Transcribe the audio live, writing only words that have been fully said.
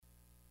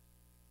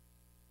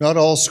Not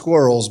all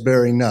squirrels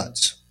bury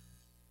nuts.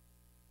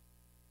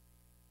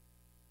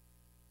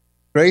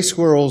 Gray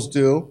squirrels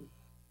do.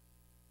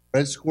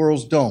 Red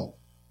squirrels don't.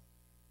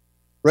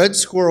 Red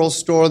squirrels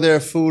store their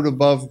food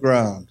above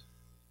ground.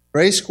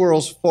 Gray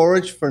squirrels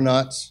forage for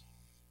nuts,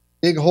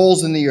 dig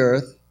holes in the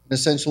earth, and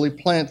essentially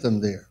plant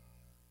them there.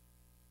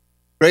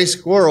 Gray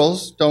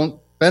squirrels don't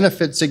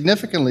benefit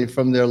significantly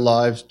from their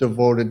lives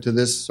devoted to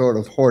this sort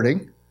of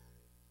hoarding,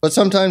 but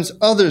sometimes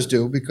others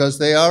do because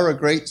they are a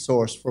great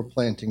source for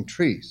planting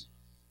trees.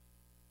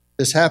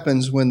 This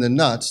happens when the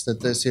nuts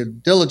that they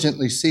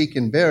diligently seek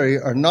and bury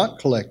are not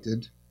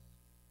collected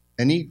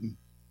and eaten.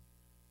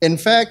 In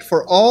fact,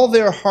 for all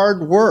their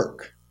hard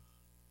work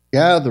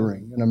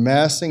gathering and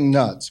amassing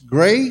nuts,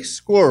 gray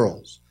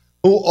squirrels,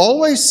 who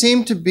always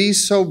seem to be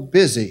so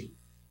busy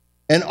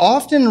and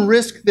often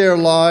risk their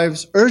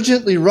lives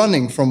urgently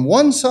running from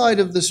one side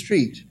of the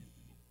street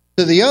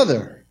to the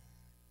other,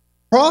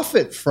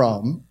 profit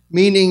from,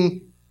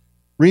 meaning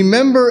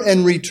remember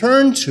and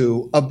return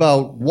to,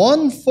 about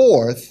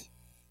 1/4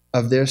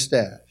 of their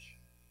stash.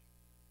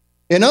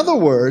 In other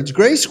words,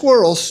 gray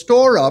squirrels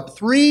store up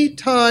 3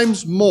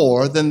 times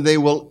more than they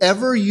will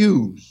ever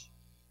use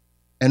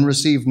and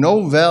receive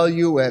no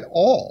value at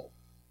all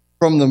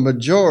from the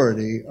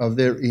majority of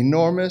their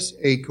enormous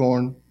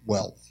acorn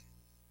wealth.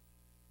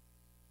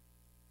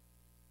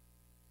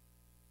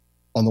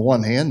 On the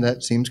one hand,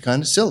 that seems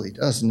kind of silly,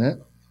 doesn't it?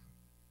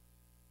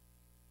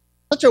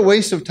 Such a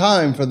waste of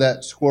time for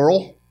that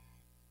squirrel.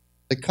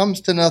 It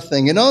comes to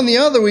nothing. And on the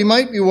other, we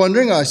might be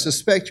wondering, I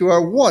suspect you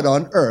are, what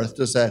on earth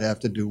does that have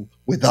to do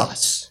with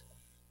us?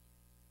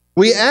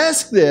 We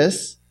ask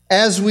this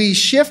as we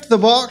shift the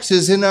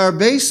boxes in our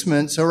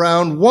basements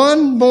around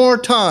one more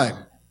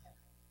time.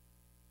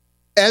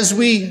 As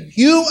we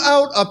hew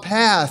out a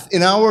path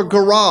in our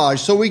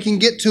garage so we can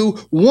get to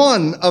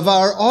one of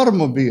our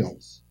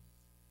automobiles.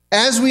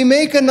 As we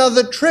make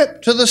another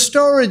trip to the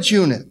storage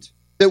unit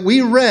that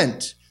we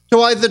rent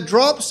to either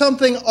drop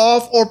something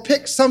off or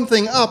pick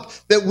something up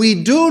that we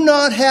do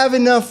not have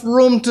enough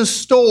room to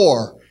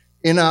store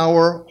in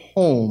our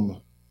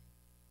home.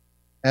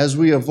 As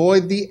we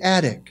avoid the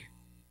attic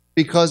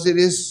because it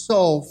is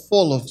so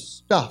full of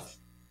stuff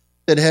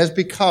that has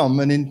become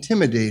an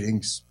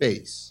intimidating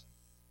space.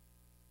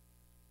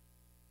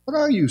 What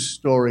are you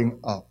storing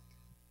up?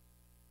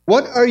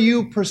 What are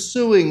you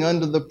pursuing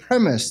under the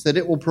premise that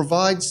it will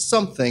provide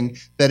something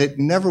that it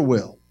never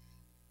will?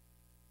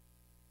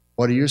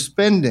 What are you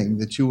spending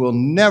that you will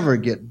never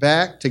get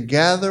back to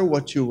gather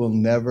what you will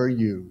never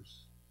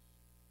use?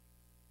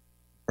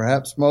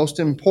 Perhaps most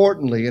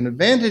importantly, an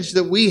advantage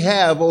that we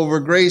have over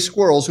gray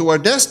squirrels who are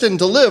destined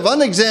to live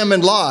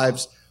unexamined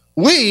lives,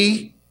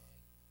 we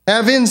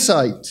have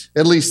insight,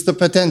 at least the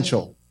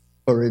potential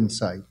for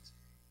insight.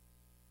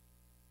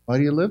 Why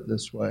do you live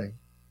this way?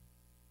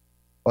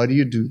 Why do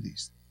you do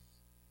these things?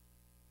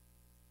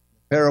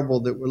 The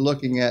parable that we're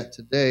looking at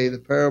today, the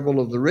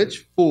parable of the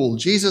rich fool,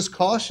 Jesus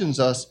cautions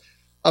us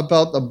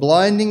about the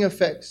blinding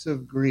effects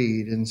of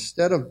greed.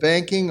 Instead of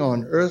banking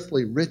on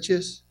earthly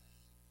riches,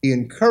 he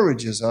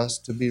encourages us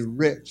to be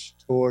rich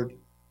toward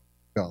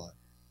God.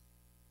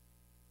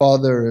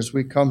 Father, as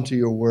we come to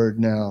your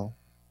word now,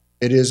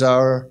 it is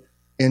our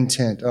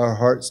intent, our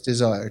heart's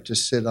desire to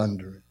sit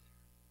under it,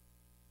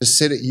 to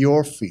sit at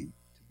your feet,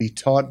 to be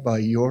taught by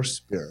your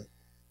Spirit,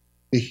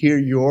 to hear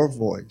your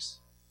voice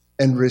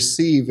and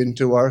receive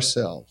into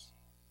ourselves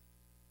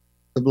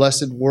the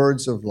blessed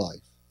words of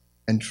life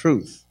and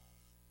truth,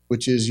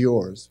 which is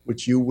yours,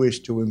 which you wish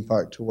to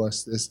impart to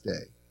us this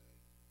day.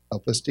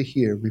 Help us to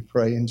hear, we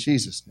pray in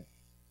Jesus' name.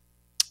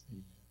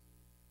 Amen.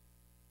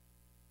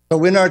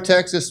 So in our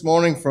text this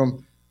morning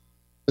from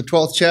the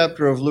 12th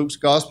chapter of Luke's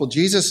Gospel,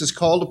 Jesus is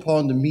called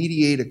upon to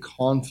mediate a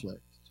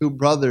conflict. 2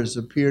 brothers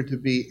appear to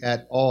be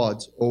at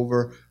odds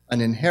over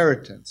an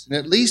inheritance, and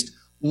at least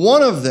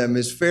one of them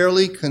is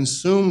fairly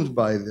consumed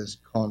by this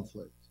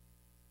conflict.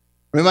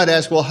 We might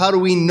ask, well, how do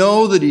we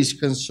know that he's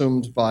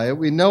consumed by it?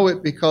 We know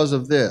it because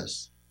of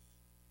this.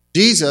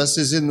 Jesus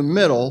is in the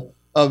middle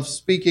of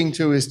speaking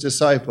to his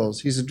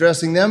disciples. He's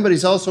addressing them, but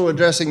he's also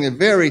addressing a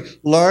very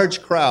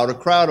large crowd, a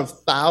crowd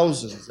of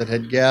thousands that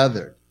had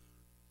gathered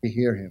to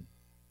hear him.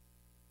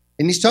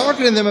 And he's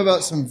talking to them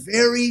about some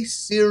very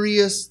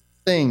serious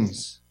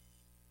things.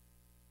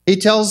 He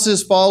tells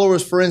his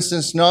followers, for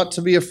instance, not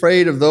to be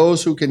afraid of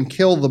those who can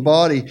kill the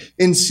body,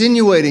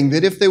 insinuating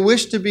that if they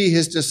wish to be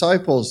his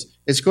disciples,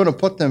 it's going to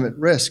put them at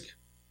risk,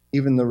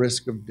 even the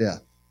risk of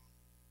death.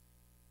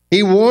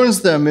 He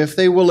warns them if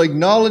they will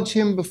acknowledge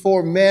him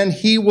before men,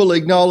 he will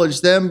acknowledge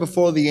them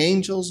before the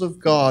angels of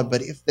God.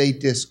 But if they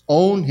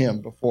disown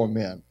him before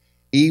men,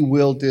 he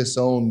will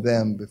disown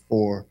them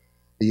before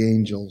the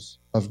angels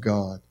of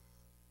God.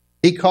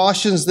 He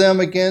cautions them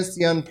against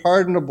the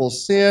unpardonable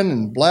sin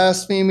and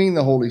blaspheming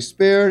the Holy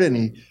Spirit, and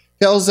he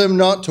tells them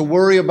not to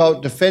worry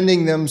about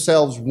defending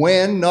themselves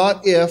when,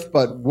 not if,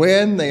 but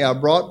when they are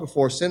brought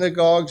before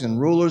synagogues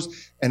and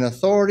rulers and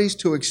authorities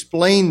to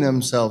explain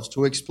themselves,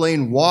 to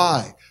explain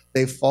why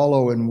they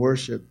follow and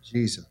worship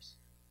Jesus.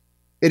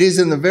 It is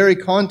in the very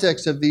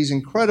context of these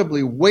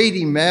incredibly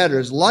weighty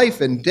matters,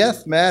 life and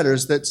death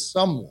matters, that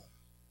someone,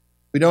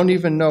 we don't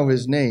even know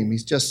his name,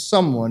 he's just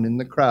someone in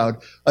the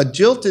crowd, a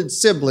jilted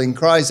sibling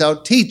cries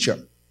out,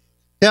 "Teacher,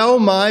 tell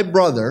my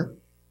brother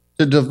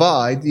to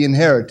divide the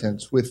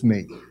inheritance with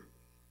me."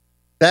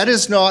 That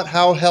is not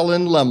how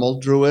Helen Lemmel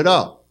drew it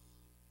up.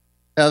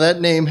 Now, that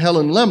name,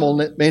 Helen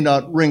Lemmel, may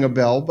not ring a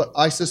bell, but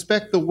I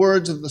suspect the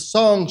words of the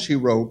song she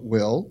wrote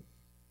will.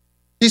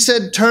 She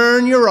said,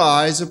 "Turn your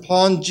eyes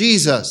upon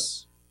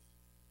Jesus.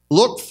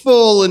 Look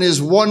full in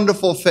his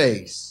wonderful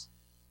face,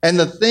 and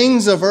the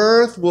things of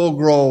earth will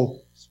grow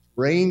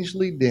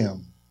strangely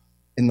dim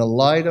in the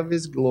light of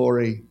his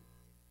glory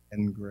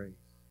and grace."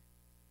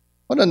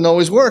 Well, it doesn't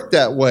always work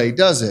that way,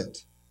 does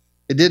it?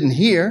 It didn't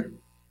here.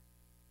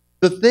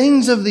 The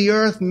things of the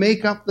earth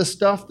make up the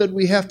stuff that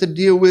we have to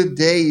deal with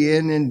day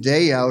in and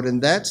day out,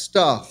 and that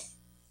stuff,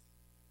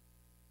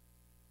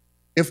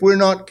 if we're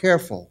not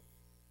careful,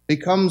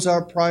 becomes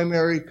our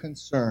primary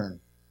concern,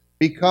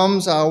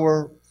 becomes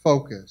our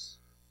focus.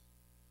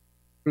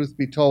 Truth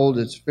be told,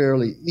 it's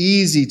fairly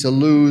easy to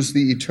lose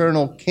the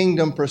eternal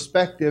kingdom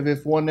perspective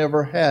if one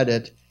ever had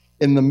it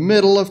in the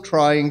middle of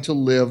trying to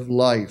live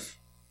life.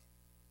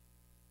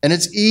 And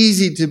it's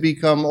easy to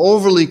become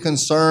overly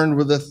concerned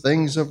with the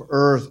things of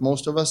earth.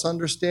 Most of us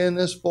understand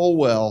this full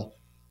well.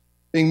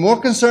 Being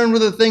more concerned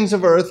with the things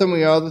of earth than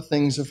we are the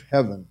things of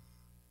heaven.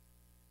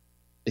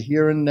 The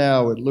here and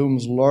now, it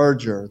looms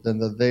larger than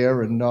the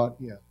there and not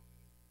yet.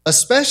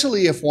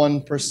 Especially if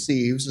one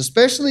perceives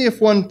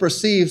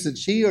that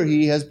she or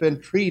he has been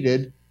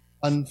treated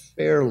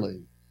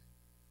unfairly.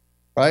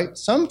 Right?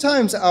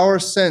 Sometimes our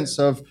sense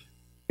of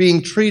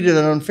being treated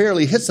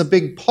unfairly hits a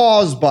big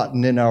pause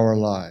button in our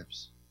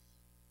lives.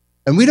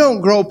 And we don't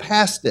grow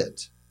past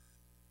it.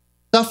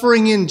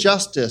 Suffering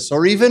injustice,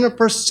 or even a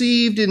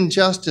perceived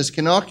injustice,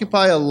 can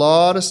occupy a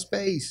lot of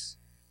space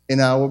in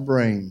our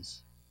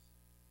brains.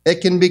 It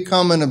can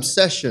become an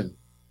obsession.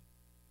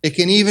 It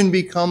can even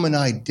become an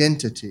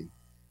identity.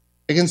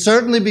 It can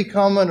certainly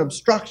become an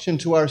obstruction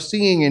to our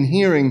seeing and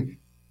hearing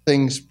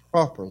things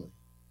properly.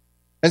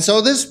 And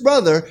so this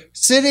brother,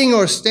 sitting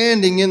or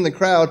standing in the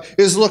crowd,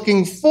 is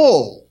looking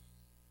full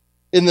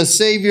in the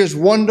Savior's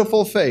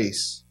wonderful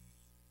face,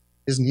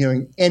 isn't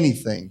hearing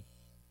anything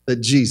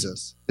that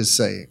Jesus is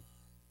saying.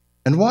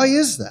 And why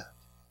is that?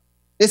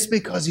 It's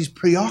because he's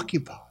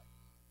preoccupied.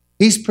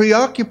 He's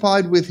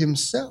preoccupied with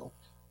himself.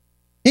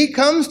 He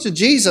comes to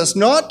Jesus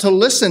not to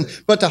listen,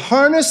 but to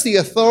harness the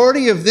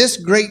authority of this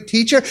great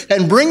teacher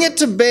and bring it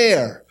to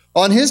bear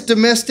on his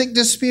domestic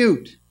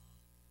dispute.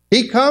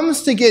 He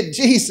comes to get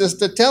Jesus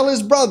to tell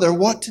his brother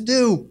what to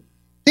do.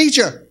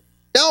 "Teacher,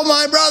 tell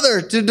my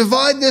brother to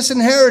divide this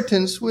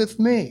inheritance with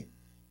me."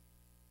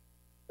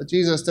 But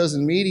Jesus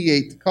doesn't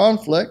mediate the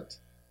conflict.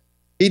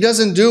 He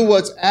doesn't do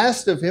what's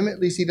asked of him. At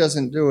least he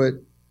doesn't do it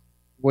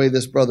the way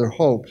this brother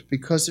hoped,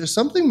 because there's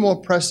something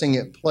more pressing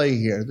at play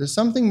here. There's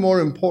something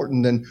more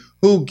important than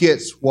who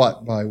gets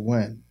what by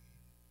when.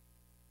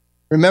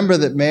 Remember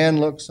that man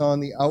looks on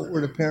the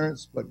outward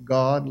appearance, but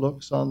God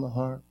looks on the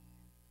heart.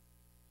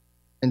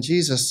 And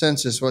Jesus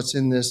senses what's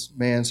in this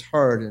man's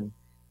heart, and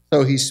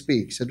so he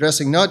speaks,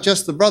 addressing not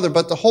just the brother,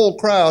 but the whole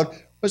crowd,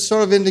 which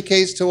sort of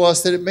indicates to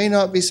us that it may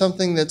not be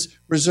something that's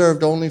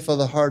reserved only for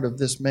the heart of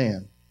this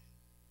man.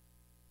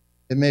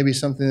 It may be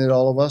something that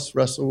all of us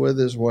wrestle with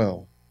as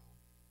well.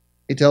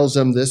 He tells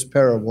them this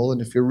parable, and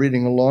if you're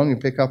reading along, you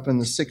pick up in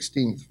the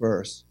 16th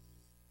verse.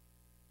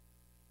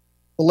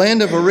 "The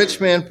land of a rich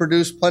man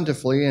produced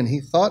plentifully, and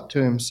he thought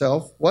to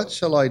himself, 'What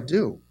shall I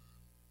do?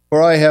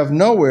 For I have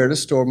nowhere to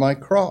store my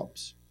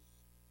crops.'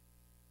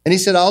 And he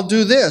said, 'I'll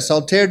do this.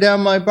 I'll tear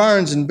down my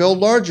barns and build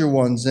larger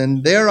ones,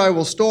 and there I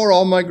will store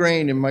all my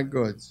grain and my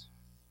goods.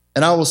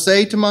 And I will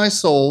say to my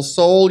soul,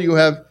 Soul, you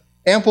have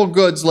ample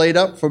goods laid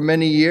up for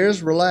many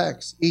years.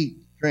 Relax, eat,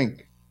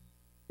 drink,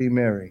 be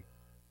merry.'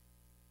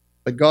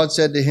 But God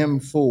said to him,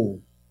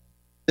 'Fool,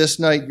 this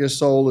night your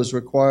soul is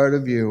required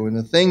of you, and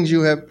the things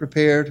you have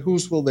prepared,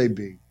 whose will they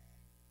be?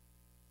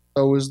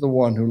 So is the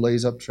one who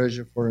lays up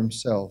treasure for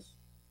himself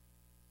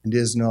and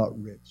is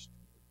not rich.'"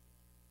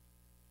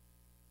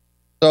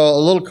 So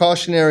a little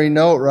cautionary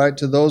note, right,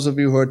 to those of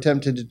you who are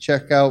tempted to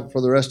check out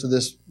for the rest of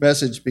this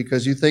message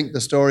because you think the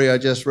story I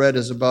just read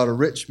is about a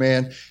rich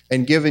man,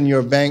 and given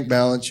your bank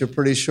balance, you're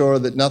pretty sure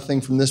that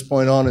nothing from this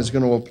point on is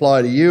going to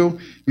apply to you.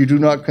 You do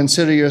not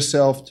consider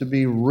yourself to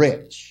be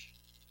rich.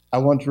 I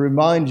want to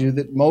remind you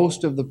that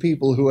most of the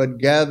people who had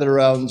gathered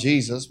around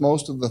Jesus,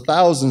 most of the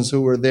thousands who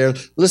were there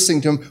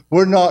listening to him,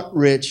 were not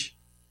rich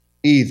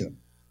either.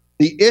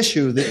 The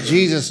issue that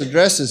Jesus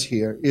addresses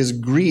here is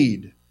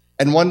greed.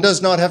 And one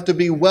does not have to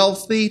be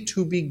wealthy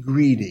to be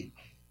greedy.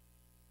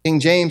 King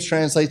James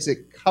translates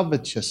it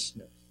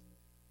covetousness.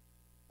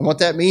 And what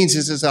that means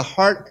is it's a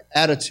heart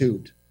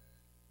attitude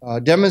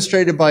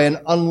demonstrated by an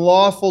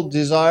unlawful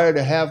desire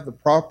to have the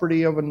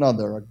property of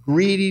another, a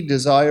greedy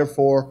desire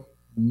for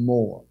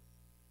more.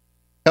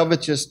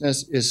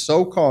 Covetousness is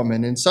so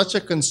common and such a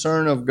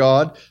concern of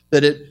God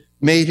that it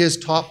made his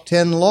top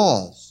 10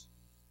 laws.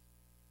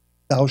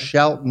 Thou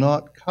shalt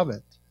not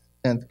covet.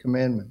 10th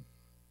commandment.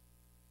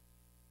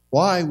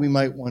 Why, we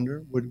might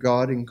wonder, would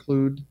God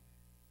include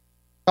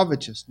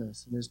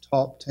covetousness in his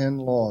top 10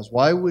 laws?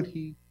 Why would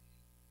he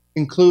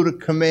include a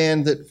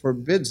command that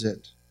forbids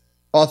it?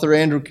 Author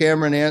Andrew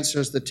Cameron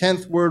answers, the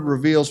 10th word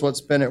reveals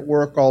what's been at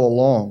work all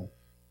along.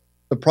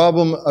 The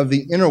problem of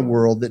the inner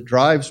world that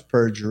drives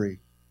perjury,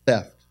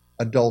 theft,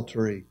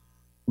 adultery,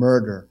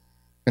 murder,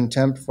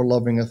 contempt for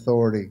loving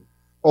authority,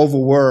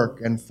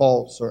 overwork, and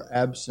false or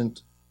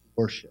absent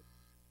worship.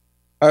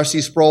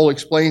 R.C. Sproul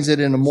explains it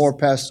in a more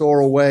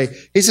pastoral way.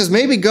 He says,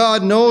 maybe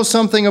God knows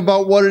something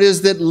about what it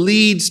is that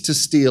leads to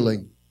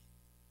stealing.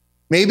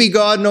 Maybe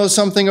God knows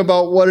something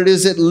about what it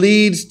is that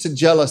leads to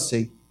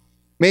jealousy.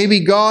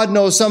 Maybe God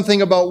knows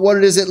something about what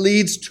it is that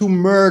leads to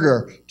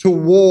murder, to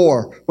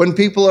war, when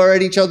people are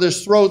at each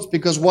other's throats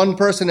because one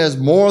person has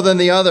more than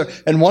the other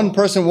and one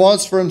person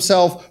wants for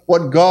himself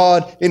what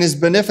God in his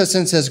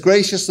beneficence has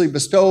graciously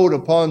bestowed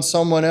upon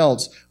someone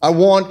else. I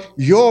want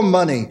your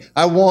money.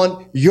 I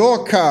want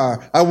your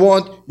car. I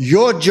want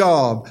your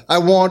job. I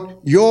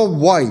want your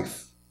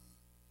wife.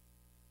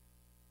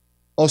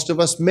 Most of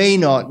us may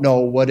not know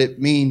what it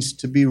means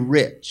to be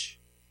rich.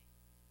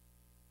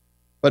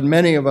 But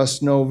many of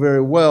us know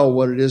very well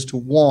what it is to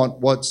want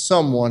what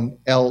someone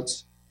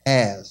else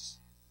has.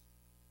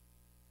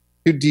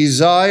 To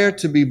desire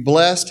to be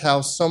blessed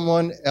how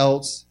someone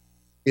else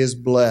is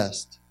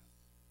blessed.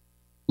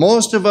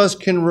 Most of us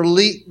can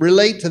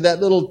relate to that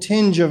little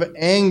tinge of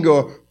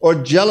anger or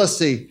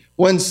jealousy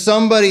when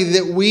somebody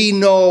that we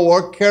know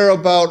or care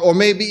about, or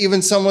maybe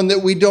even someone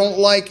that we don't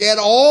like at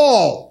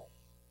all,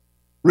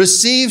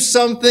 receives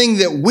something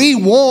that we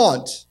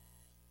want,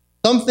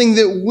 something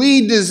that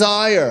we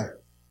desire.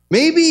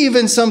 Maybe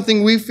even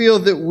something we feel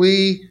that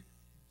we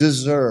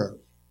deserve.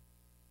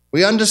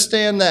 We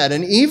understand that.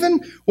 And even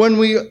when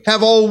we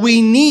have all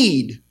we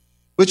need,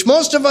 which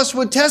most of us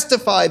would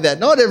testify that,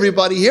 not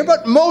everybody here,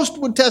 but most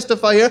would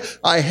testify here,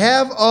 I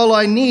have all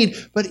I need.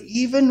 But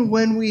even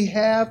when we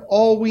have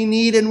all we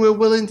need and we're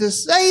willing to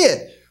say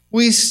it,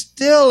 we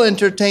still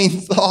entertain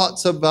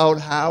thoughts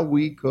about how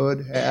we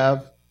could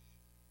have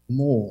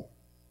more.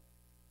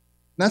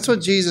 And that's what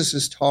Jesus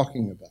is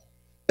talking about.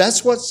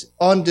 That's what's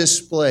on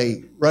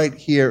display right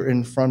here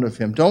in front of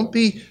him. Don't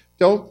be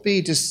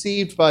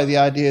deceived by the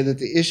idea that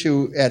the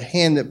issue at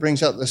hand that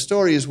brings out the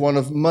story is one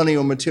of money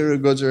or material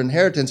goods or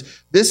inheritance.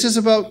 This is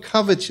about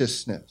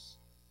covetousness.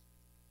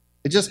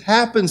 It just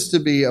happens to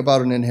be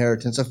about an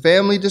inheritance, a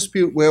family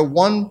dispute where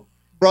one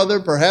brother,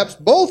 perhaps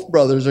both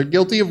brothers, are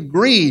guilty of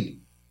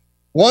greed.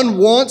 One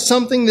wants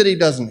something that he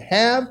doesn't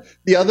have.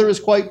 The other is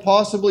quite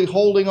possibly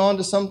holding on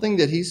to something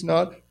that he's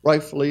not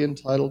rightfully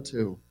entitled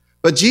to.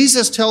 But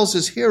Jesus tells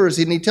his hearers,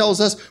 and he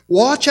tells us,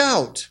 watch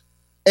out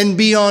and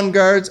be on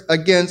guard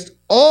against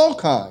all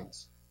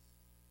kinds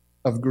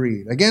of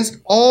greed, against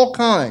all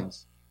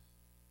kinds.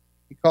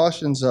 He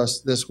cautions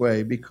us this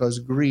way because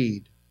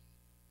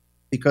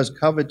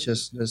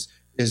covetousness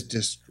is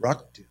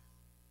destructive.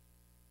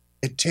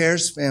 It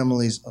tears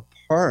families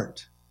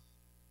apart.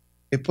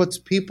 It puts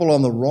people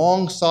on the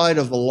wrong side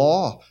of the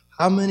law.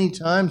 How many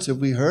times have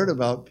we heard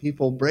about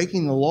people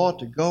breaking the law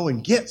to go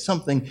and get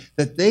something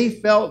that they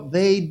felt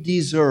they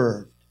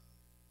deserved?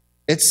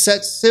 It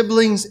sets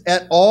siblings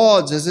at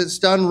odds, as it's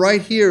done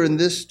right here in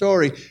this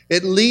story.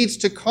 It leads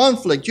to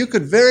conflict. You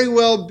could very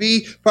well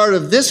be part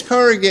of this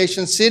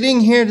congregation sitting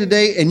here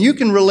today, and you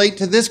can relate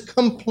to this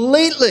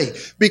completely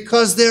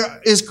because there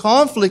is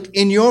conflict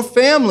in your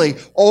family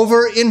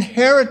over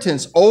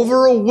inheritance,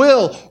 over a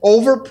will,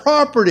 over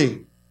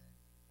property,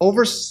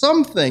 over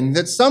something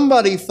that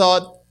somebody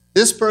thought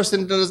this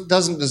person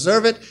doesn't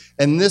deserve it,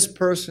 and this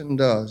person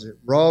does. It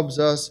robs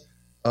us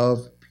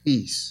of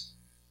peace.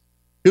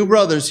 Two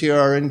brothers here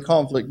are in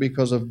conflict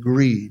because of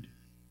greed.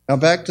 Now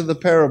back to the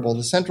parable.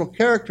 The central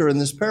character in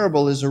this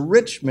parable is a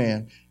rich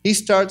man. He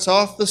starts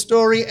off the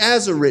story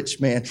as a rich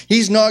man.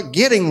 He's not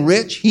getting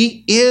rich.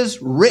 He is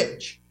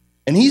rich.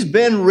 And he's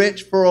been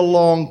rich for a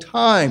long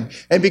time.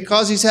 And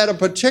because he's had a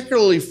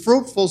particularly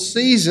fruitful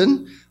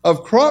season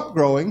of crop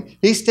growing,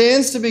 he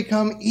stands to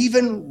become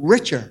even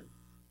richer.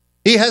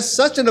 He has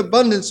such an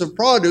abundance of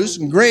produce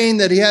and grain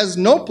that he has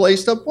no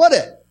place to put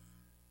it.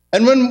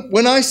 And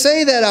when I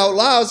say that out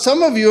loud,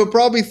 some of you are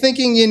probably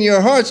thinking in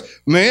your hearts,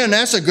 man,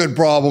 that's a good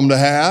problem to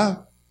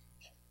have.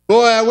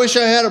 Boy, I wish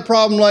I had a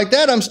problem like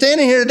that. I'm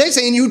standing here today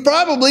saying you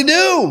probably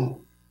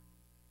do.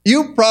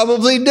 You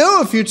probably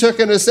do if you took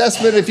an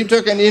assessment, if you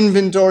took an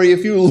inventory,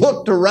 if you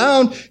looked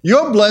around,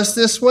 you're blessed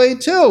this way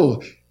too.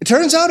 It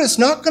turns out it's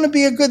not going to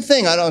be a good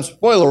thing.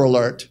 Spoiler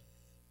alert.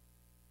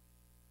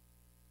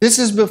 This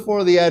is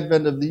before the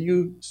advent of the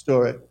used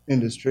store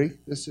industry.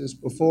 This is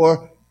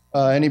before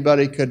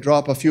anybody could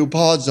drop a few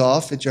pods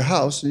off at your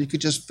house and you could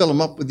just fill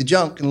them up with the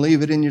junk and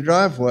leave it in your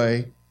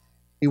driveway.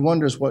 He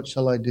wonders, what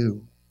shall I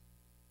do?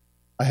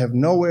 I have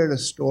nowhere to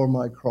store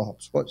my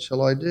crops. What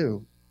shall I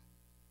do?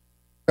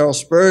 Charles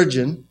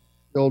Spurgeon,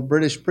 the old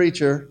British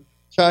preacher,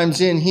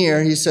 chimes in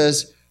here. He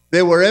says,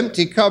 there were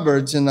empty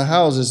cupboards in the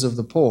houses of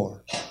the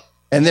poor,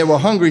 and there were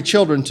hungry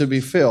children to be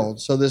filled,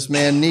 so this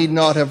man need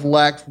not have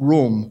lacked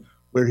room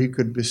where he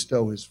could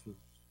bestow his fruit.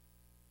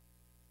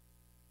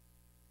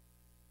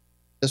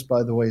 This,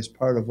 by the way, is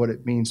part of what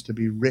it means to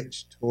be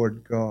rich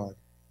toward God.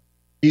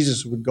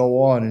 Jesus would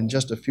go on in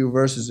just a few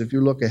verses, if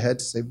you look ahead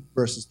to, say,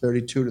 verses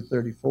 32 to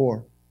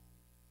 34.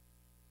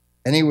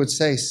 And he would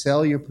say,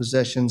 sell your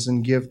possessions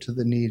and give to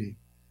the needy.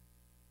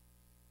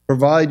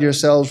 Provide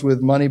yourselves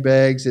with money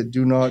bags that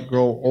do not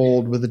grow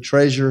old, with a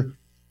treasure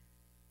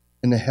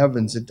in the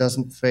heavens that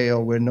doesn't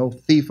fail, where no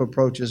thief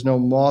approaches, no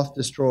moth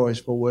destroys,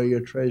 for where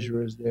your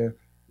treasure is, there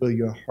will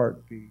your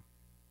heart be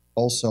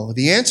also.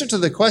 The answer to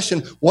the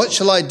question, what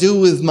shall I do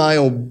with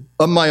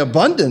my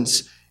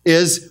abundance,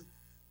 is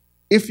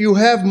if you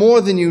have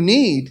more than you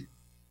need,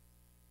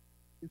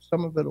 give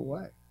some of it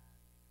away.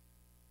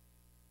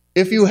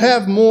 If you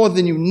have more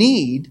than you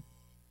need,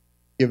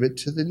 give it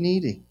to the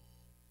needy.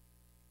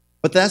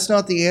 But that's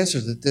not the answer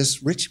that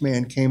this rich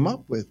man came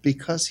up with,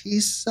 because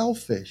he's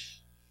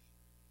selfish.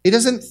 He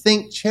doesn't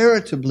think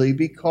charitably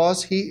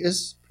because he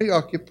is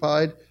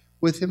preoccupied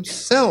with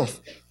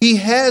himself. He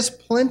has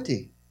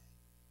plenty,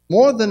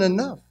 more than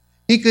enough.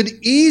 He could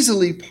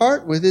easily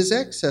part with his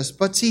excess,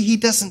 but see, he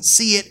doesn't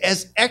see it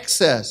as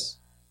excess,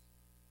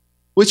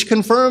 which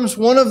confirms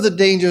one of the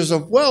dangers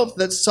of wealth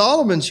that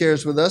Solomon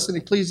shares with us in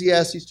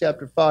Ecclesiastes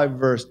chapter 5,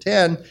 verse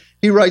 10.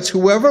 He writes,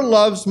 whoever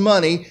loves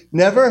money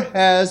never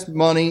has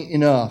money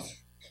enough.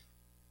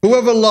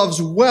 Whoever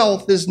loves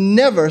wealth is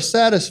never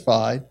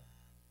satisfied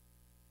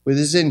with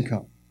his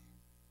income.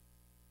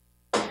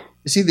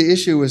 You see, the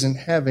issue isn't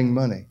having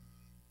money.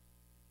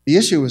 The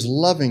issue is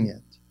loving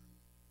it.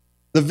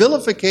 The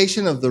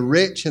vilification of the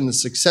rich and the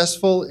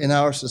successful in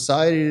our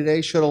society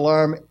today should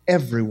alarm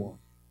everyone.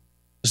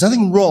 There's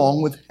nothing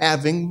wrong with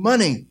having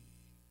money.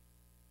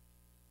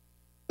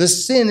 The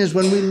sin is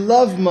when we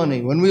love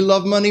money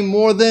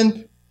more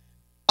than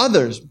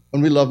others,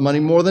 when we love money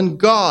more than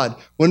God,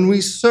 when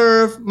we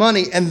serve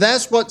money. And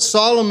that's what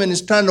Solomon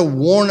is trying to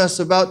warn us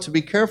about, to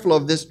be careful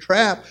of this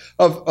trap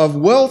of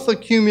wealth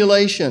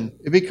accumulation.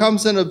 It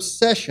becomes an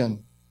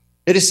obsession.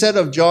 It is said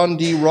of John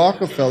D.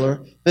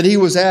 Rockefeller that he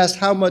was asked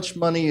how much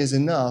money is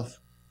enough,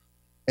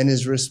 and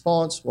his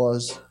response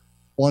was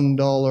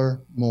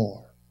 $1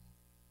 more.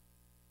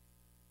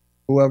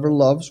 Whoever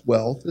loves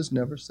wealth is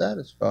never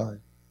satisfied.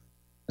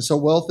 And so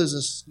wealth is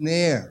a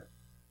snare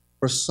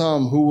for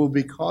some who will,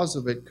 because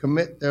of it,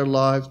 commit their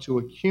lives to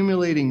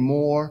accumulating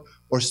more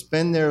or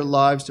spend their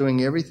lives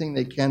doing everything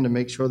they can to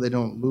make sure they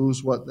don't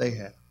lose what they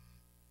have.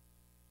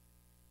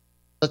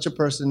 Such a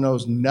person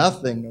knows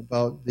nothing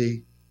about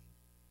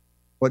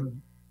what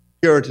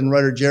Puritan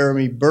writer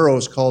Jeremy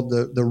Burroughs called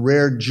the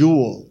rare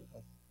jewel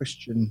of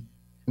Christian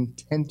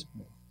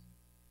contentment.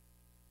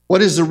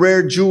 What is the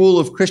rare jewel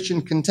of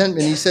Christian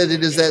contentment? He said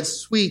it is that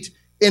sweet,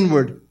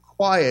 inward,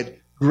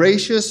 quiet,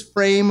 gracious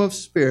frame of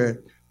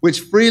spirit which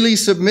freely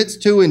submits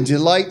to and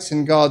delights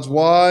in God's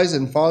wise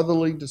and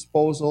fatherly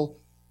disposal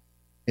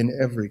in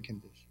every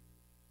condition.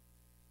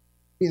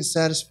 Being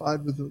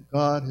satisfied with what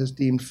God has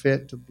deemed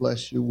fit to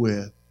bless you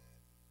with,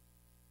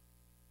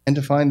 and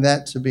to find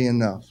that to be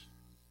enough.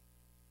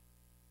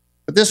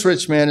 But this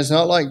rich man is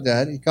not like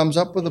that. He comes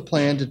up with a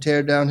plan to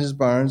tear down his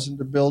barns and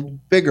to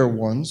build bigger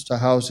ones to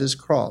house his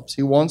crops.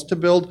 He wants to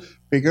build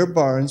bigger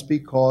barns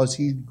because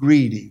he's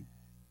greedy.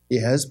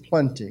 He has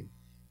plenty,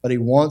 but he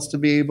wants to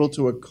be able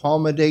to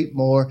accommodate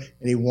more,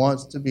 and he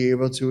wants to be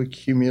able to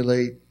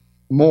accumulate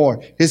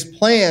more. His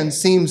plan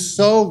seems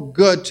so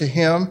good to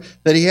him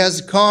that he has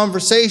a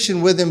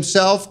conversation with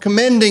himself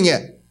commending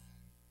it.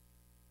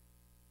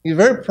 He's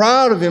very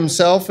proud of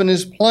himself and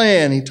his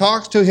plan. He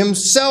talks to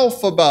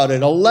himself about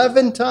it.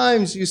 11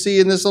 times you see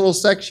in this little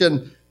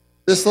section,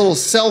 this little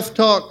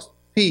self-talk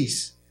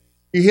piece,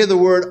 you hear the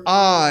word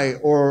I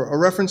or a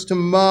reference to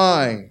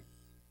my.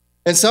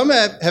 And some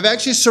have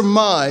actually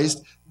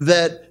surmised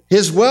that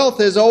his wealth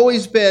has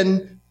always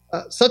been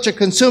such a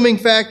consuming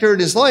factor in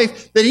his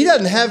life that he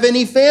doesn't have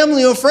any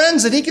family or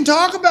friends that he can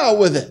talk about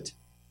with it.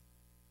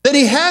 That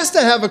he has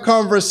to have a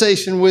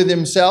conversation with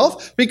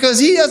himself because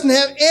he doesn't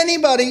have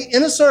anybody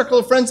in a circle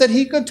of friends that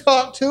he could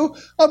talk to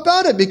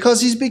about it because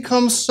he's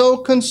become so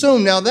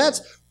consumed. Now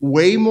that's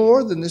way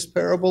more than this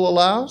parable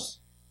allows,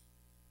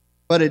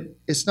 but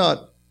it's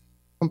not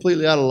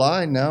completely out of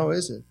line now,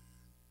 is it?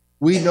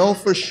 We know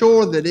for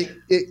sure that it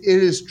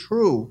is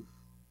true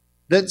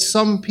that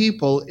some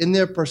people in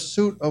their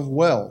pursuit of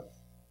wealth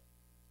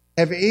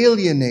have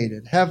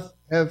alienated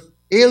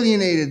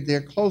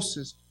their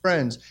closest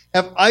friends,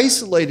 have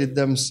isolated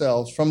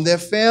themselves from their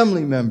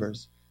family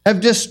members,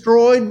 have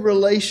destroyed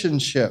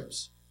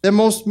relationships, their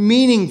most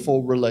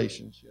meaningful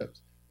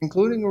relationships,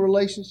 including a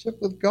relationship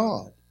with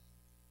God.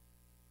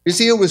 You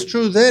see, it was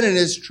true then and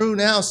it's true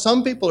now.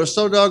 Some people are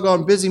so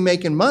doggone busy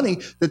making money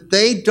that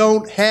they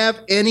don't have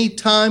any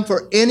time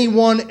for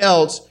anyone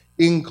else,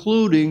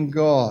 including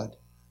God.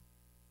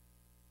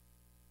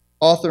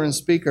 Author and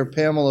speaker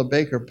Pamela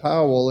Baker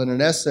Powell, in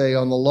an essay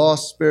on the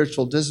lost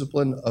spiritual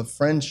discipline of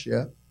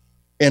friendship,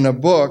 in a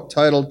book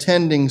titled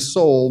Tending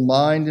Soul,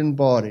 Mind, and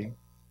Body,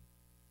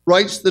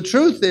 writes, the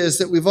truth is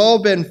that we've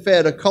all been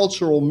fed a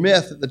cultural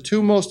myth that the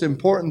two most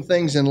important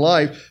things in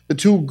life, the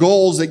two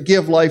goals that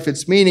give life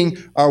its meaning,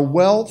 are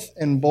wealth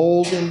and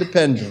bold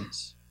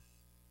independence.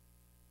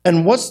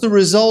 And what's the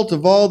result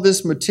of all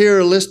this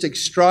materialistic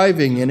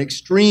striving and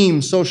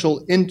extreme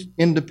social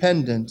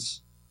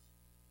independence?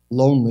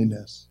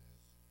 Loneliness.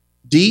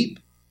 Deep,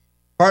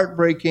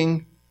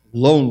 heartbreaking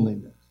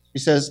loneliness. He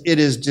says, it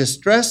is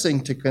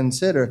distressing to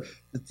consider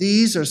that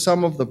these are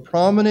some of the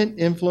prominent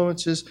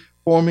influences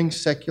forming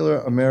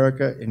secular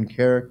America in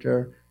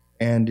character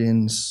and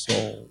in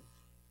soul.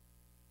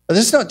 But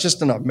this is not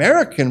just an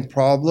American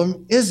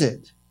problem, is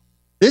it?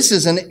 This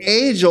is an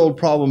age-old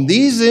problem.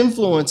 These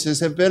influences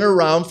have been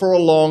around for a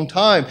long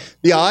time.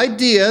 The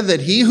idea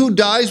that he who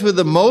dies with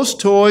the most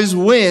toys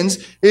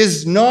wins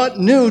is not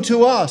new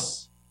to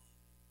us.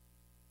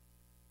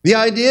 The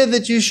idea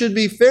that you should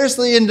be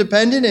fiercely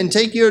independent and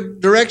take your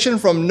direction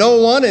from no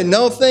one and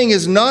no thing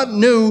is not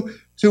new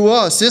to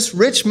us. This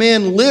rich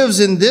man lives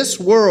in this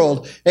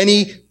world, and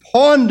he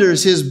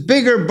ponders his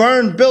bigger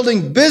barn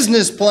building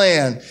business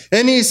plan.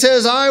 And he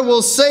says, I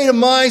will say to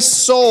my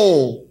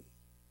soul,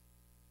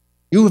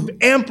 you have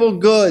ample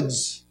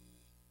goods.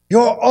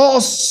 You're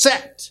all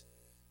set.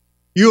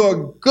 You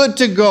are good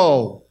to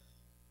go.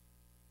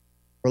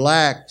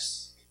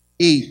 Relax,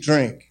 eat,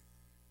 drink,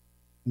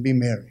 and be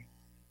merry.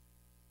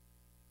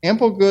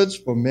 Ample goods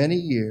for many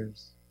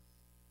years,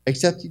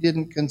 except he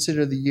didn't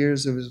consider the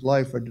years of his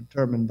life are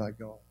determined by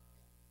God.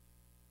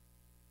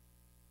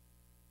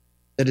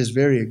 That his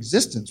very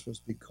existence was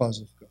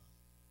because of God.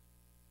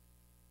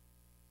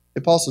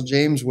 The Apostle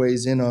James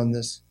weighs in on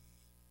this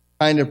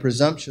kind of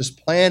presumptuous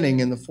planning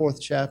in the 4th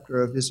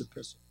chapter of his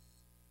epistle.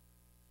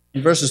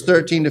 In verses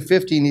 13 to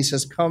 15, he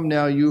says, come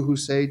now, you who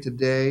say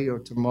today or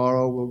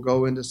tomorrow we'll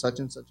go into such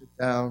and such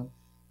a town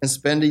and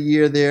spend a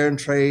year there and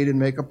trade and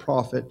make a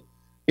profit.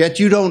 Yet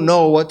you don't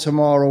know what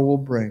tomorrow will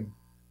bring.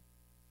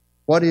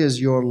 What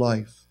is your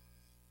life?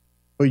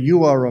 For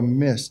you are a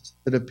mist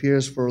that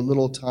appears for a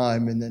little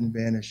time and then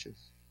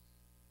vanishes.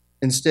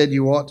 Instead,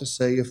 you ought to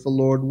say, if the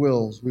Lord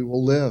wills, we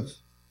will live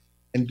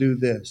and do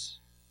this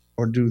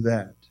or do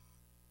that.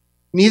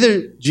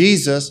 Neither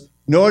Jesus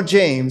nor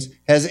James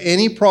has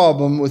any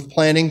problem with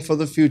planning for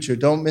the future.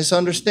 Don't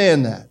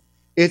misunderstand that.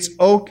 It's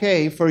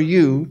okay for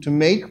you to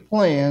make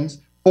plans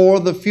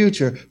for the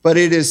future, but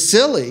it is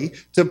silly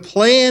to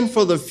plan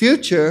for the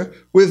future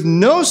with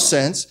no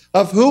sense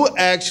of who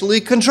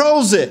actually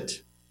controls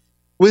it,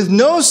 with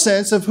no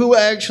sense of who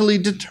actually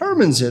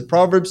determines it.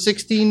 Proverbs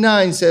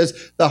 16:9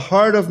 says, the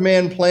heart of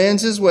man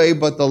plans his way,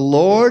 but the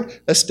Lord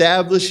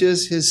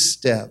establishes his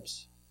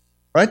steps.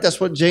 Right?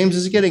 That's what James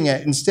is getting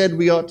at. Instead,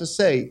 we ought to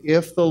say,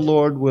 if the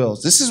Lord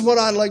wills. This is what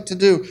I'd like to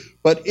do,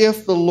 but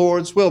if the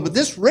Lord's will. But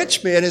this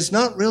rich man is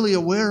not really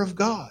aware of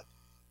God.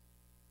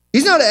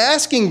 He's not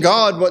asking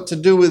God what to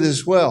do with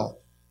his wealth.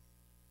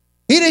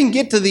 He didn't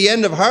get to the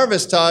end of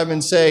harvest time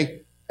and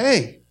say,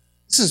 hey,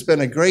 this has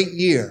been a great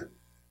year.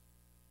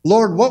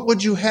 Lord, what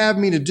would you have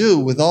me to do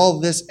with all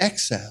this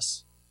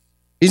excess?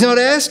 He's not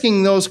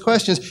asking those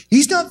questions.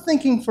 He's not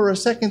thinking for a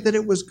second that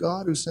it was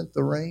God who sent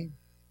the rain.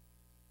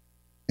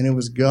 And it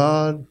was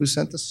God who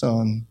sent the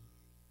sun.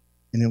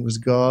 And it was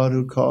God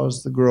who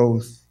caused the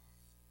growth.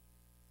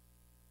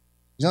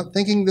 He's not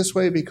thinking this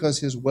way because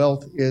his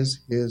wealth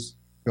is his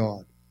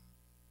God.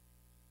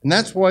 And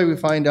that's why we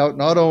find out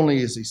not only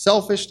is he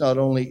selfish, not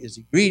only is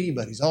he greedy,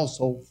 but he's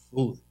also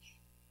foolish.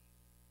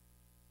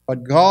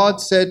 But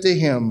God said to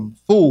him,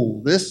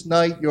 fool, this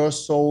night your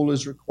soul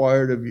is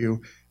required of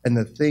you, and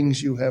the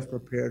things you have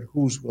prepared,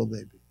 whose will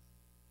they be?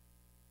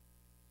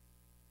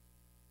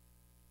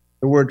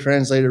 The word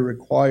translated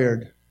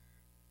required.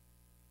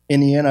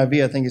 In the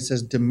NIV, I think it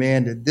says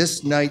demanded.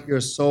 This night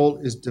your soul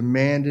is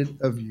demanded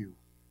of you.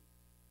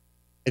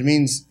 It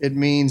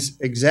means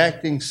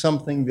exacting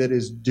something that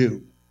is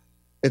due.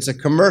 It's a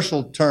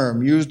commercial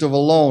term used of a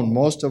loan.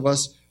 Most of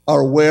us are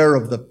aware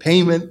of the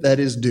payment that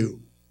is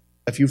due.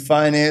 If you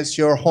finance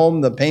your home,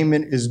 the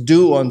payment is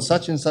due on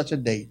such and such a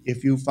date.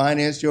 If you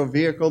finance your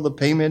vehicle, the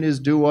payment is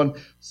due on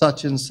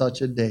such and such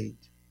a date.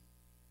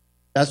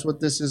 That's what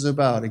this is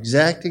about,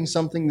 exacting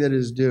something that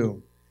is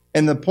due.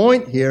 And the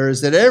point here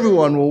is that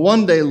everyone will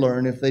one day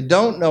learn, if they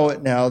don't know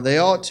it now, they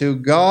ought to.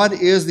 God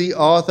is the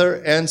author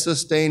and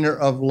sustainer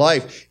of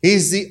life.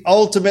 He's the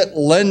ultimate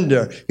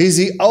lender. He's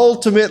the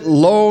ultimate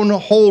loan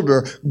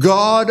holder.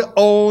 God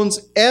owns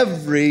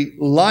every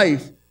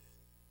life.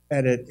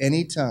 And at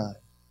any time,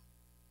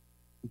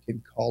 he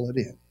can call it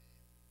in.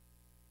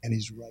 And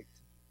he's right.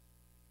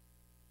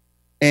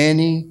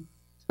 Any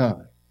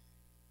time.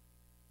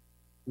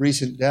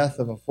 Recent death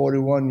of a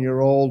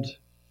 41-year-old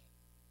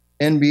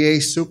NBA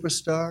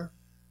superstar,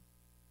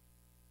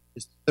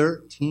 his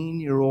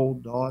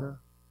 13-year-old daughter,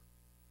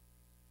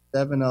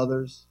 7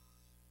 others,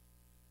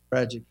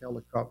 tragic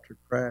helicopter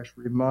crash,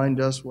 remind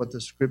us what the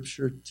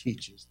Scripture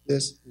teaches.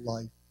 This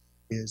life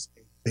is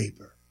a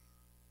vapor.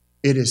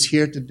 It is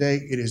here today.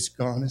 It is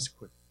gone as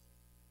quick.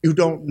 You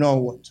don't know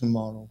what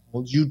tomorrow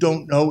holds. You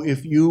don't know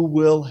if you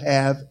will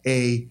have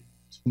a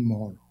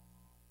tomorrow.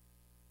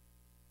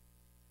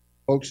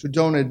 Folks who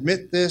don't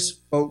admit this,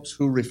 folks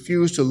who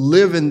refuse to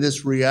live in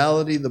this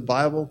reality, the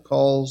Bible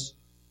calls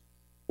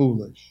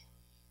foolish.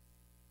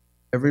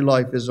 Every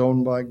life is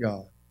owned by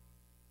God,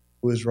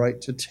 who is right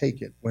to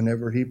take it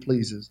whenever he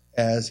pleases,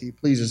 as he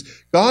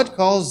pleases. God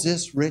calls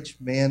this rich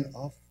man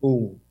a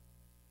fool.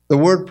 The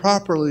word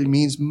properly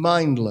means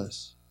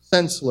mindless,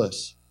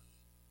 senseless,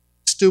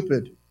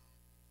 stupid,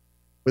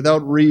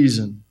 without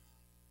reason.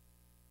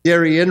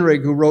 Gary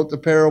Enrig, who wrote the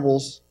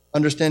parables,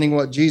 understanding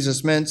what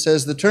Jesus meant,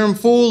 says the term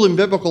fool in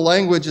biblical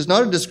language is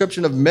not a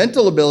description of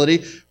mental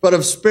ability, but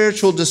of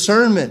spiritual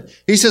discernment.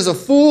 He says a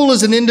fool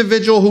is an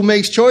individual who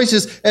makes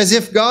choices as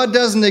if God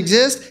doesn't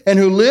exist and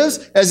who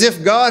lives as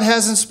if God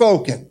hasn't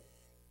spoken.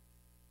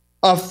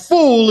 A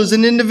fool is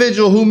an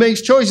individual who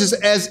makes choices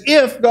as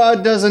if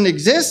God doesn't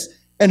exist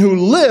and who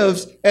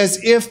lives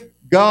as if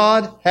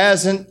God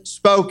hasn't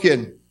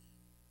spoken.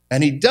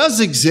 And he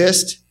does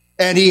exist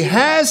and he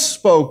has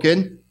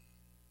spoken.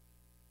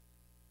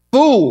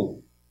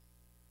 Fool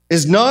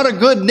is not a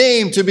good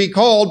name to be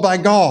called by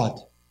God.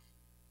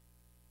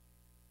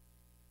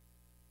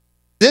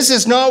 This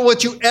is not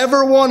what you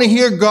ever want to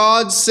hear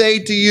God say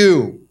to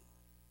you.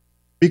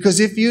 Because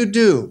if you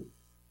do,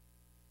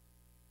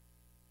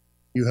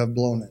 you have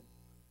blown it.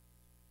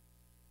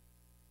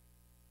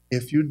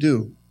 If you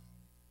do,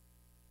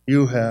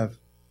 you have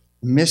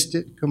missed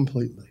it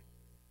completely.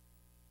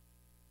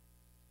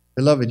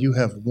 Beloved, you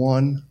have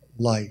one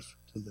life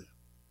to live.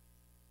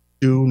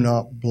 Do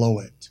not blow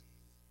it.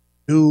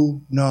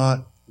 Do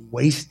not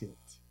waste it.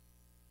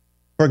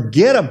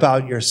 Forget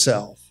about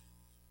yourself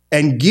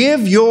and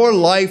give your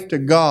life to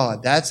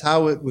God. That's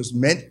how it was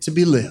meant to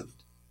be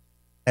lived.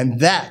 And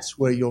that's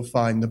where you'll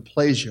find the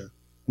pleasure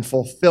and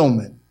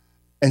fulfillment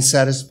and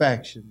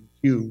satisfaction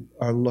you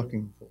are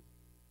looking for.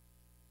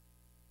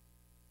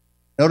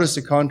 Notice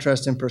the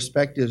contrast in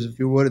perspectives, if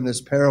you would, in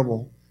this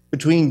parable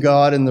between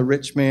God and the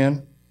rich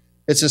man.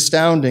 It's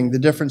astounding, the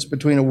difference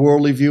between a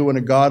worldly view and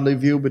a godly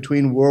view,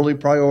 between worldly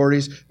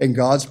priorities and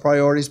God's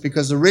priorities,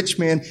 because the rich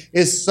man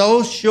is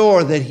so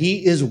sure that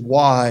he is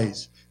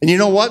wise. And you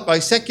know what? By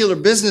secular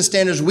business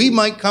standards, we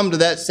might come to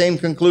that same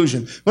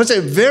conclusion. Let's say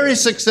very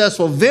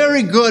successful,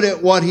 very good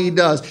at what he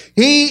does.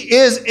 He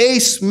is a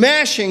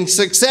smashing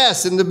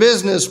success in the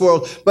business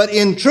world. But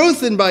in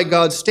truth and by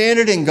God's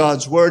standard and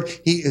God's word,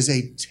 he is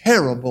a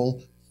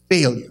terrible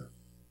failure.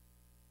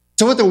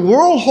 So what the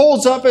world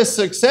holds up as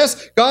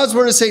success, God's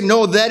word is saying,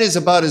 no, that is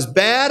about as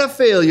bad a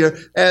failure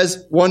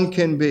as one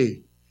can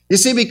be. You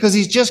see, because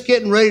he's just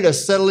getting ready to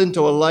settle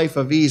into a life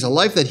of ease, a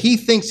life that he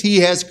thinks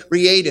he has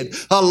created,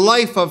 a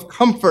life of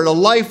comfort, a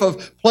life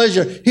of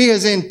pleasure. He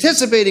is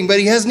anticipating, but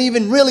he hasn't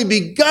even really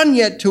begun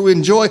yet to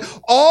enjoy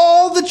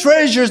all the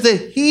treasures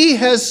that he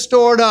has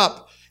stored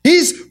up.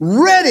 He's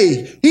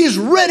ready. He's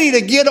ready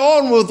to get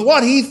on with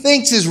what he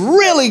thinks is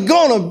really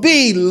going to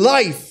be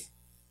life.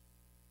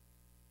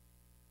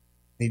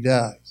 He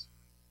dies.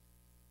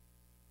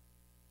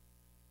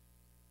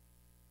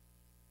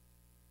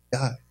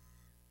 Die.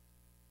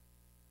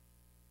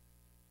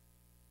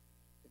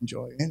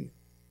 Enjoy anything.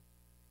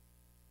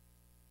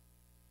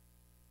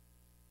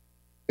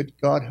 Could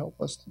God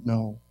help us to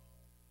know?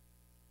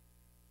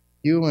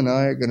 You and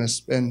I are going to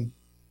spend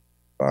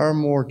far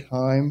more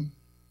time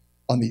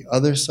on the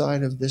other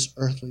side of this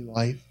earthly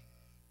life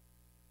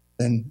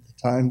than the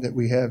time that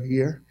we have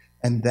here.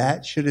 And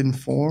that should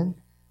inform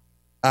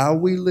how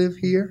we live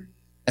here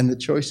and the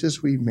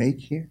choices we make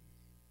here.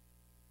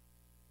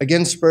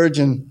 Again,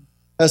 Spurgeon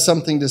has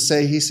something to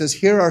say. He says,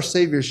 here our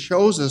Savior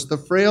shows us the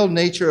frail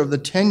nature of the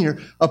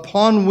tenure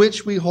upon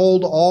which we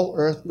hold all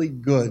earthly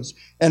goods,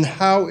 and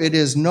how it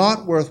is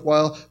not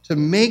worthwhile to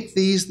make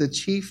these the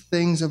chief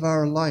things of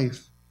our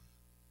life.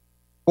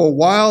 For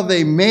while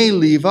they may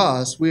leave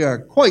us, we are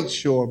quite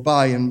sure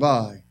by and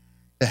by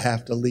to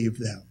have to leave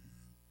them.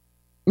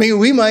 I mean,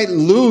 we might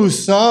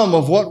lose some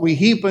of what we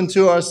heap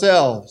into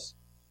ourselves.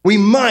 We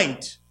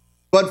might.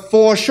 But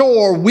for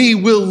sure, we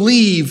will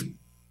leave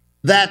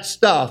that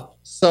stuff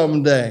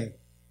someday.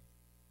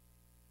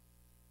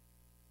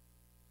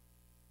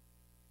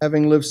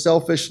 Having lived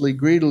selfishly,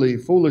 greedily,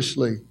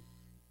 foolishly,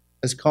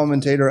 as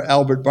commentator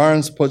Albert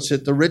Barnes puts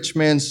it, the rich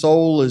man's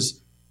soul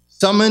is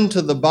summoned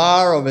to the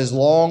bar of his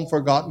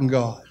long-forgotten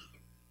God.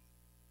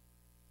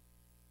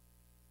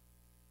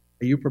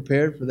 Are you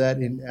prepared for that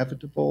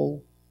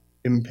inevitable,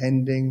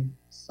 impending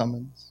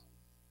summons?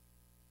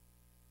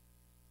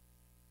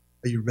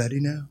 Are you ready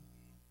now?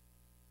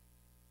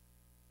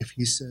 If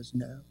he says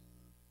no.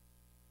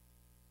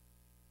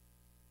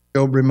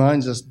 Job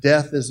reminds us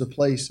death is a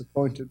place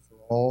appointed for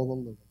all the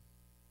living.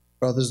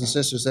 Brothers and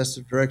sisters, that's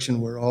the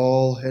direction we're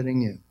all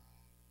heading in.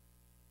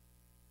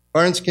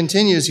 Barnes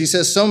continues, he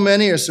says, so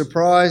many are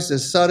surprised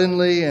as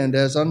suddenly and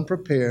as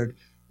unprepared.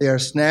 They are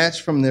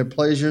snatched from their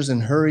pleasures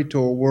and hurried to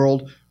a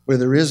world where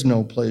there is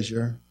no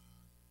pleasure,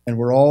 and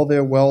where all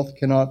their wealth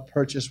cannot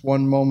purchase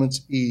one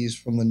moment's ease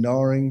from the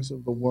gnawings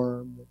of the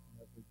worm that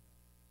never dies.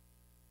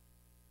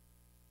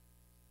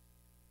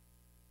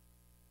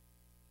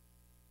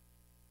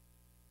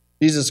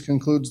 Jesus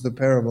concludes the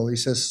parable. He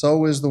says,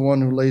 so is the one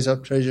who lays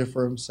up treasure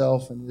for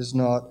himself and is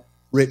not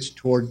rich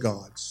toward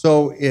God.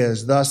 So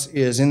is, thus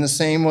is, in the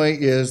same way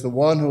is the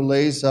one who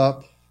lays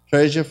up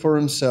treasure for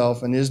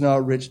himself and is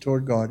not rich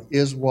toward God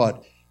is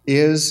what?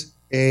 Is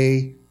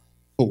a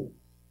fool.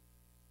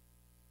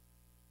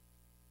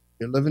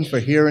 If you're living for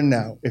here and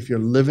now, if you're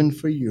living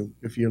for you,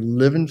 if you're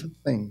living for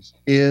things,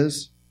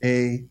 is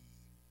a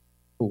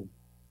fool.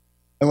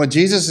 And what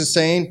Jesus is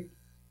saying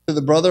to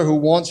the brother who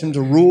wants him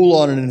to rule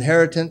on an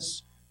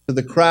inheritance, to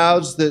the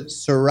crowds that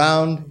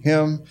surround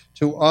him,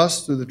 to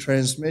us through the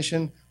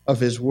transmission of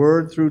his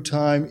word through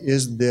time,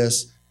 is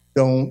this: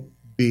 don't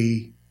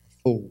be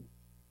a fool.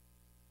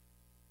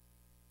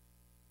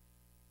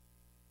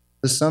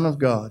 The Son of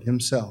God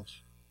himself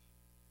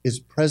is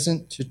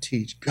present to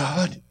teach.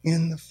 God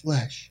in the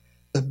flesh,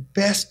 the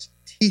best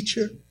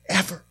teacher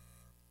ever,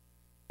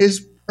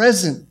 is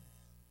present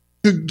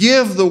to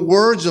give the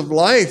words of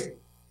life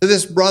to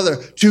this brother,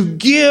 to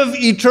give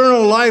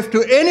eternal life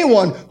to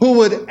anyone who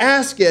would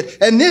ask it.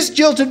 And this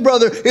jilted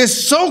brother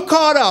is so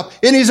caught up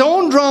in his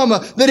own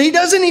drama that he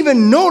doesn't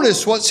even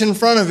notice what's in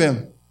front of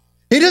him.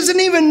 He doesn't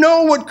even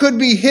know what could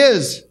be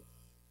his.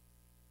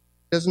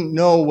 He doesn't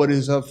know what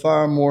is of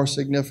far more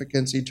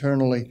significance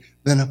eternally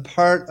than a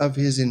part of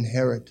his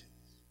inheritance.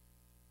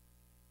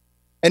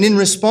 And in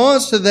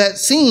response to that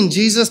scene,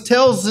 Jesus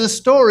tells this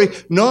story,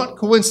 not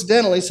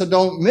coincidentally, so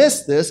don't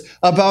miss this,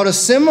 about a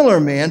similar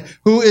man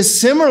who is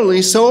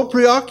similarly so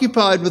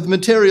preoccupied with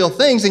material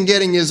things and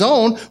getting his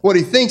own, what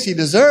he thinks he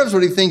deserves,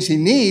 what he thinks he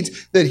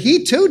needs, that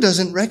he too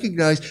doesn't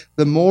recognize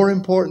the more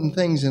important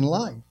things in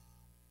life.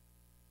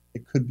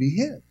 It could be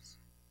his.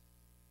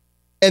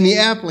 And the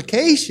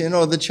application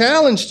or the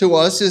challenge to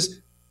us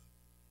is,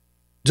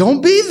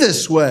 don't be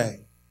this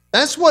way.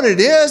 That's what it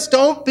is.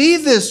 Don't be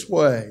this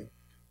way.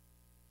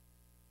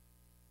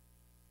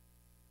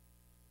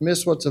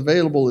 Miss what's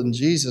available in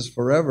Jesus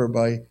forever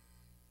by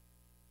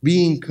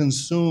being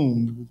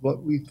consumed with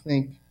what we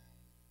think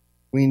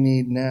we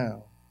need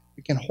now.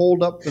 We can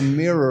hold up the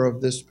mirror of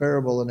this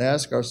parable and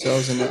ask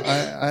ourselves, and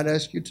I'd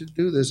ask you to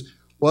do this: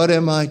 what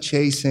am I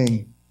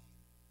chasing?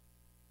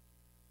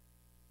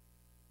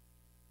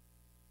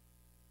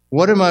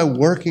 What am I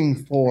working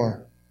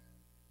for?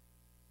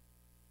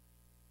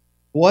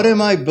 What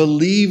am I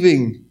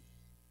believing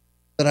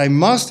that I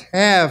must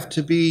have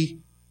to be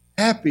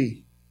happy?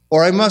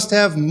 Or I must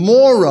have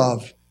more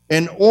of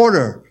in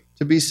order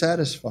to be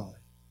satisfied?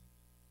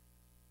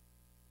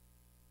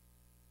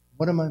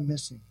 What am I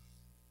missing?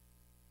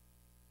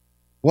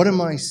 What am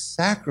I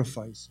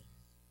sacrificing?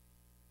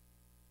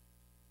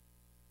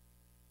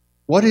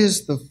 What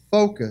is the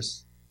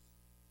focus?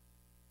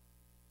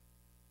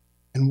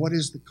 And what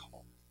is the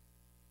cost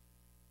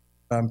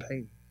I'm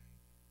paying?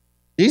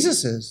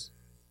 Jesus says,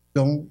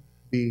 don't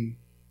be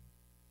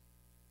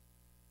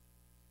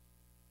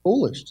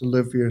foolish to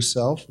live for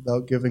yourself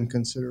without giving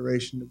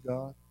consideration to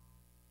God.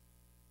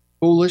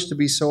 Foolish to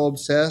be so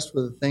obsessed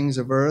with the things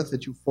of earth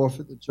that you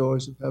forfeit the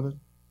joys of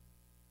heaven.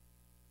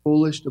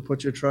 Foolish to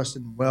put your trust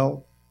in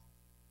wealth.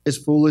 It's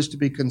foolish to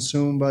be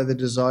consumed by the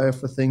desire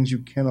for things you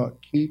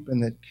cannot keep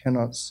and that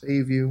cannot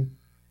save you.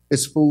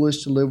 It's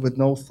foolish to live with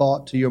no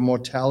thought to your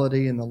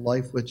mortality and the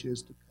life which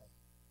is to come.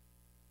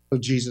 So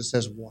Jesus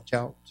says, watch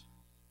out.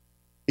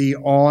 Be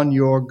on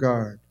your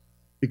guard,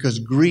 because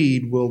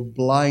greed will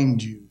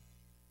blind you.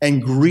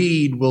 And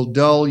greed will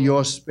dull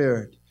your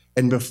spirit.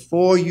 And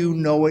before you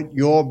know it,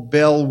 your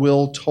bell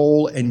will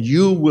toll, and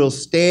you will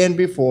stand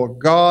before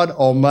God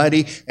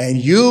Almighty, and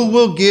you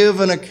will give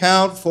an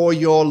account for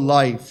your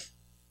life.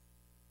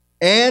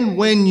 And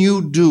when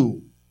you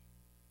do,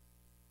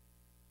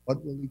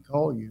 what will He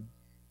call you?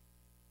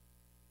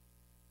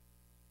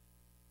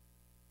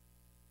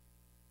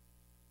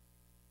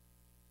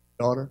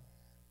 Daughter,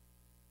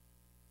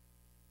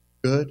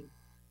 good,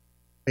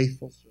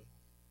 faithful servant.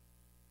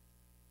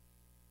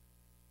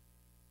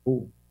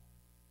 Ooh.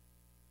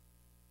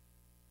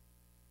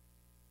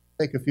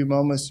 Take a few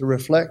moments to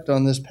reflect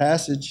on this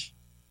passage.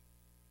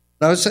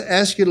 And I would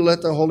ask you to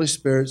let the Holy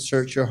Spirit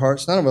search your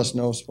hearts. None of us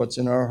knows what's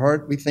in our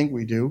heart. We think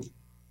we do.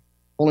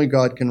 Only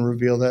God can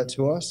reveal that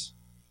to us.